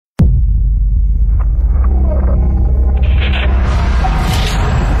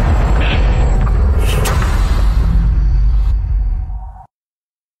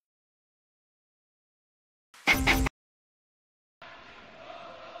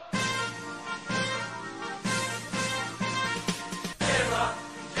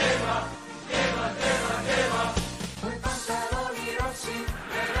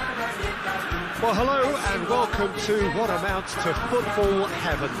Well, hello and welcome to what amounts to football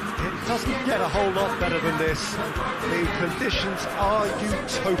heaven. It doesn't get a whole lot better than this. The conditions are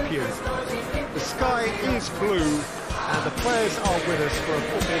utopian. The sky is blue and the players are with us for a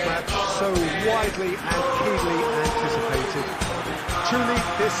football match so widely and keenly anticipated. Truly,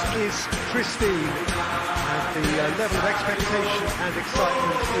 this is pristine, and the level of expectation and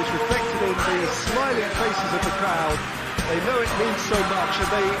excitement is reflected in the smiling faces of the crowd. They know it means so much, and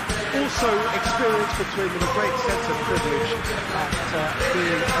they also experience between them a great sense of privilege at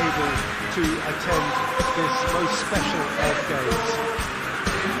being able to attend this most special of games.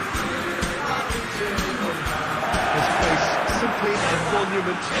 This place simply a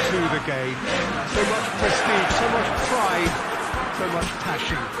monument to the game. So much prestige, so much pride, so much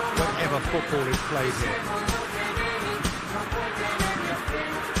passion whenever football is played here.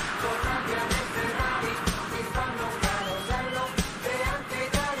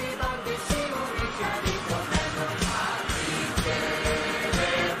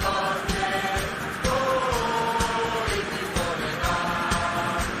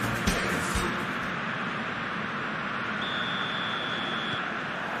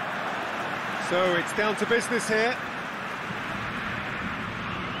 So it's down to business here.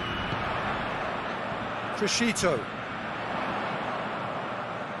 Crotone.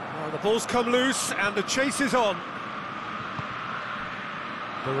 Well, the ball's come loose and the chase is on.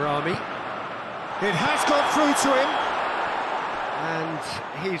 Barami. It has got through to him.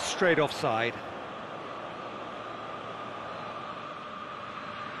 And he's straight offside.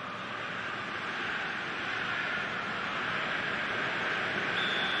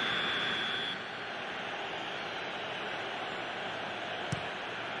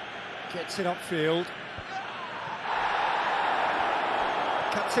 Gets it upfield.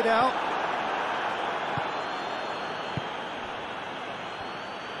 Cuts it out.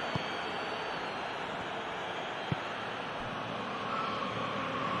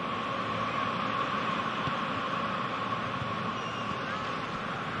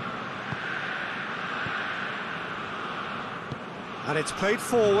 And it's played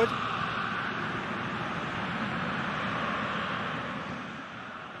forward.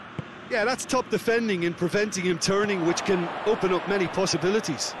 Yeah, that's top defending and preventing him turning, which can open up many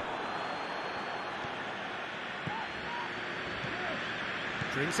possibilities.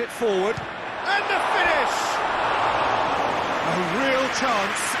 Brings it forward. And the finish! A real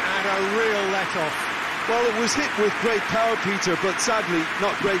chance and a real let-off. Well, it was hit with great power, Peter, but sadly,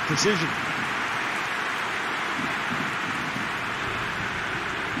 not great precision.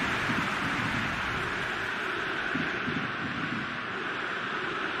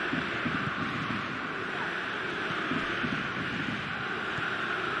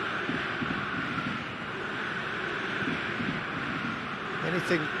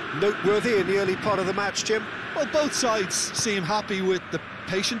 Anything noteworthy in the early part of the match, Jim? Well, both sides seem happy with the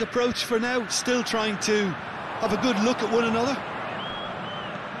patient approach for now, still trying to have a good look at one another.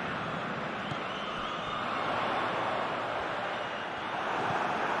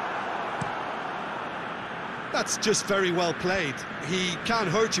 That's just very well played. He can't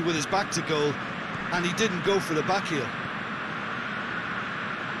hurt you with his back to goal, and he didn't go for the back heel.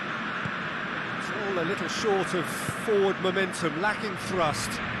 It's all a little short of forward momentum, lacking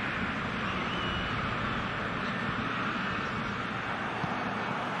thrust.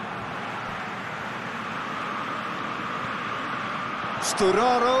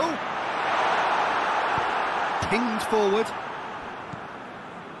 Sturaro. Pinged forward.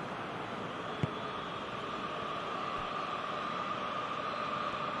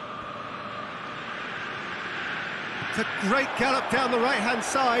 It's a great gallop down the right-hand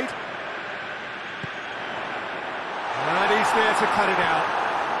side. And he's there to cut it out.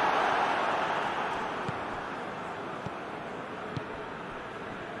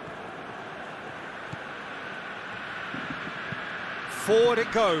 Forward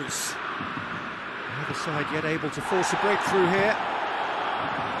it goes. The other side yet able to force a breakthrough here.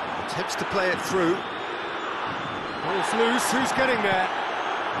 Attempts to play it through. Ball's loose, who's getting there?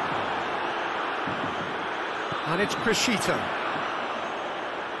 And it's Crotone.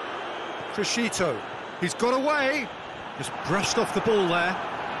 Crotone. He's got away. Just brushed off the ball there.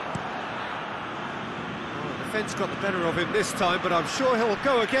 Oh, the defence got the better of him this time, but I'm sure he'll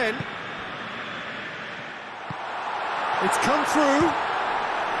go again. It's come through.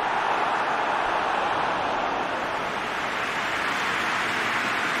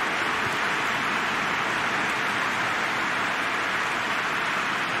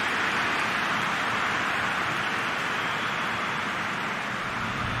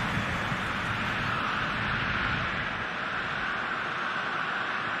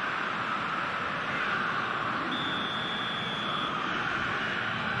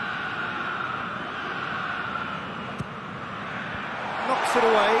 knocks it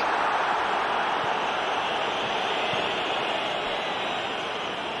away.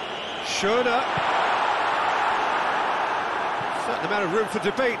 Genoa. Certain amount of room for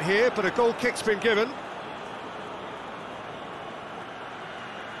debate here, but a goal kick's been given.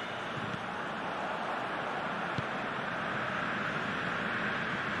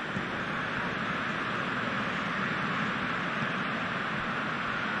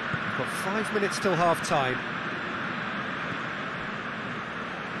 We've got 5 minutes till half-time.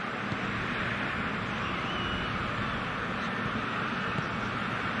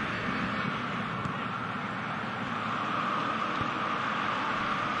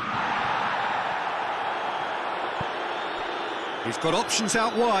 He's got options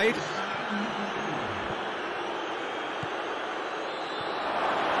out wide. The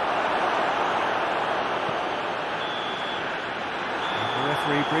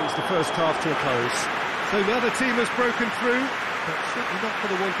referee brings the first half to a close. So the other team has broken through, but certainly not for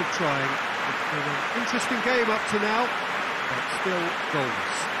the want of trying. It's been an interesting game up to now, but still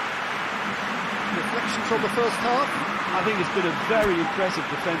goals. Reflections on the first half? I think it's been a very impressive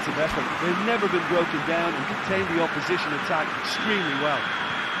defensive effort. They've never been broken down and contained the opposition attack extremely well.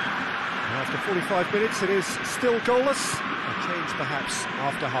 And after 45 minutes, it is still goalless. A change perhaps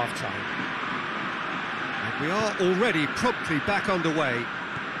after half-time. And we are already promptly back underway.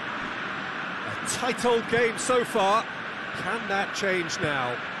 A tight old game so far. Can that change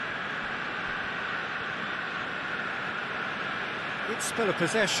now? Good spell of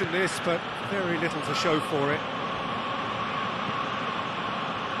possession this, but very little to show for it.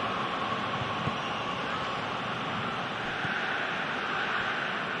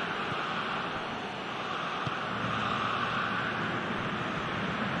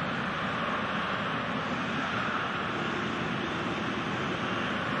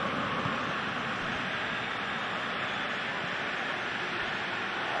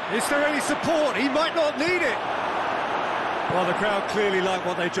 Is there any support? He might not need it. Well, the crowd clearly like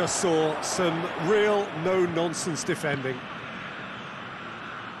what they just saw. Some real no-nonsense defending.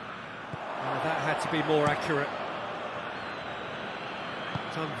 Oh, that had to be more accurate.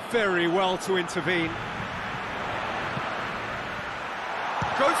 Done very well to intervene.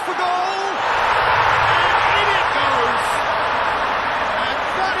 Goes for goal! And in it goes! And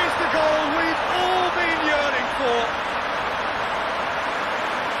that is the goal we've all been yearning for.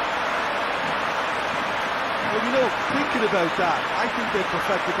 Well, you know, thinking about that, I think they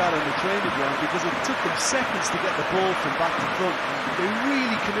perfected that on the training ground because it took them seconds to get the ball from back to front. They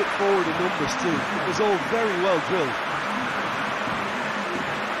really commit forward in numbers too. It was all very well drilled.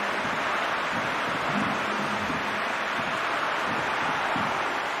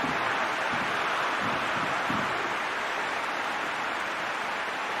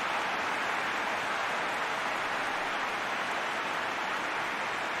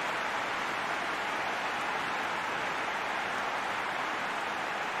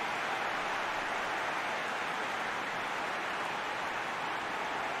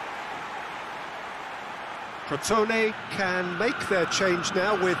 Crotone can make their change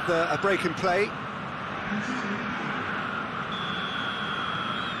now with a break in play.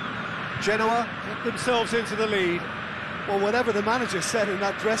 Genoa get themselves into the lead. Well, whatever the manager said in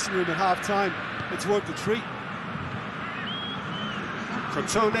that dressing room at half-time, it's worth the treat.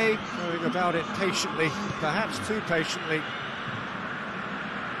 Crotone going about it patiently, perhaps too patiently.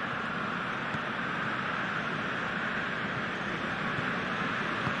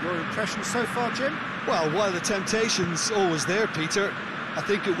 Your impression so far, Jim? Well, while the temptation's always there, Peter, I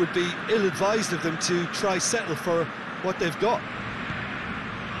think it would be ill-advised of them to try settle for what they've got.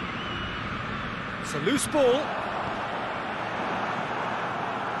 It's a loose ball.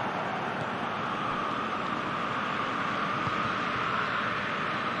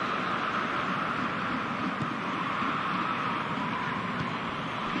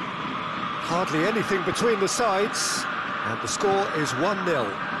 Hardly anything between the sides, and the score is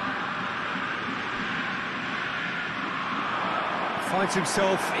 1-0. Finds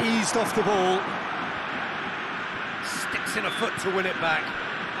himself eased off the ball. Sticks in a foot to win it back.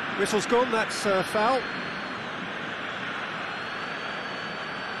 Whistle's gone, that's foul.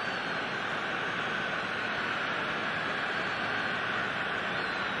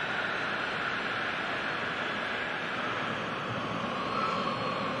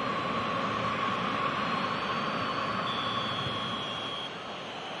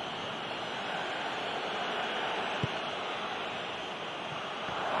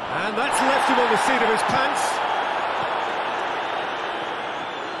 And that's left him on the seat of his pants.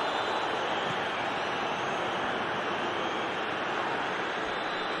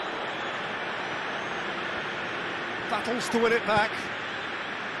 Battles to win it back.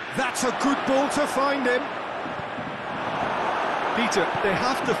 That's a good ball to find him. Peter, they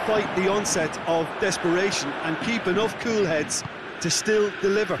have to fight the onset of desperation and keep enough cool heads to still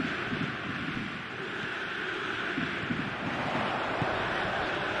deliver.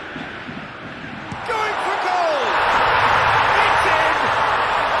 Going for goal! It's in!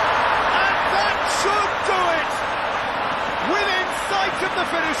 And that should do it! Within sight of the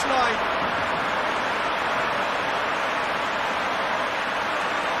finish line.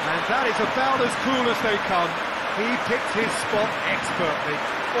 And that is about as cool as they come. He picked his spot expertly.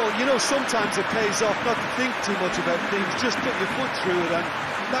 Well, you know, sometimes it pays off not to think too much about things, just put your foot through it, and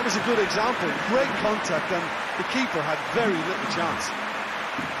that was a good example. Great contact, and the keeper had very little chance.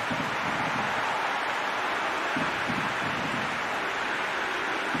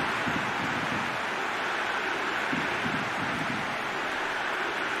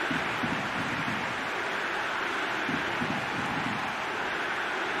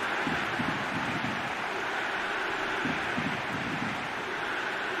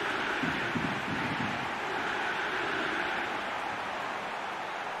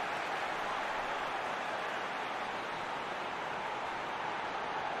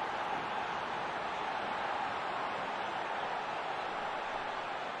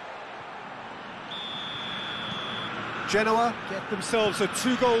 Genoa get themselves a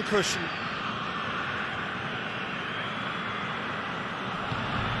 2-goal cushion.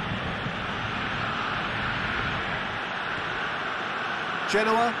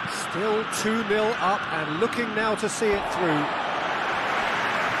 Genoa still 2-0 up and looking now to see it through.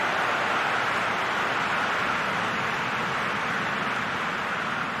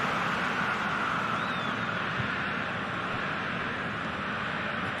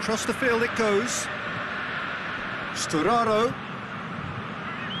 Across the field it goes. Sturaro.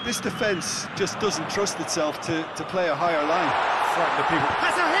 This defence just doesn't trust itself to play a higher line. Frighten the people.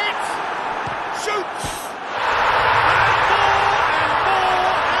 Has a hit! Shoots! And more, and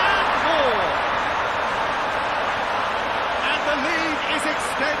more, and more! And the lead is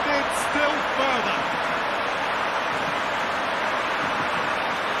extended still further.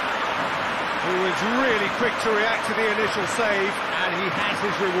 He was really quick to react to the initial save, and he has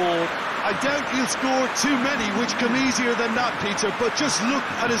his reward. I doubt he'll score too many, which come easier than that, Peter, but just look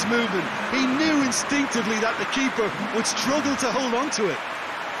at his movement. He knew instinctively that the keeper would struggle to hold on to it.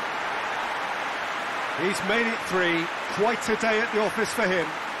 He's made it 3. Quite a day at the office for him.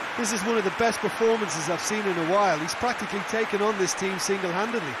 This is one of the best performances I've seen in a while. He's practically taken on this team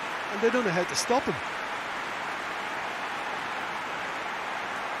single-handedly, and they don't know how to stop him.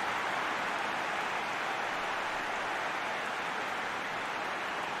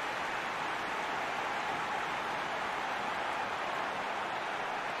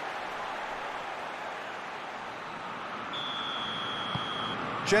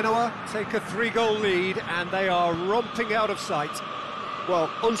 Genoa take a 3-goal lead and they are romping out of sight. Well,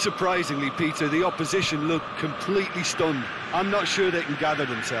 unsurprisingly, Peter, the opposition look completely stunned. I'm not sure they can gather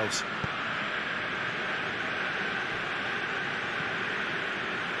themselves.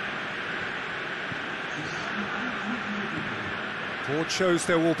 Board shows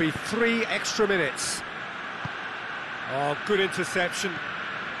there will be 3 extra minutes. Oh, good interception.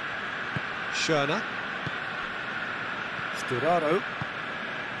 Scherner. Sturaro.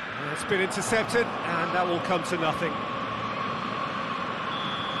 It's been intercepted, and that will come to nothing.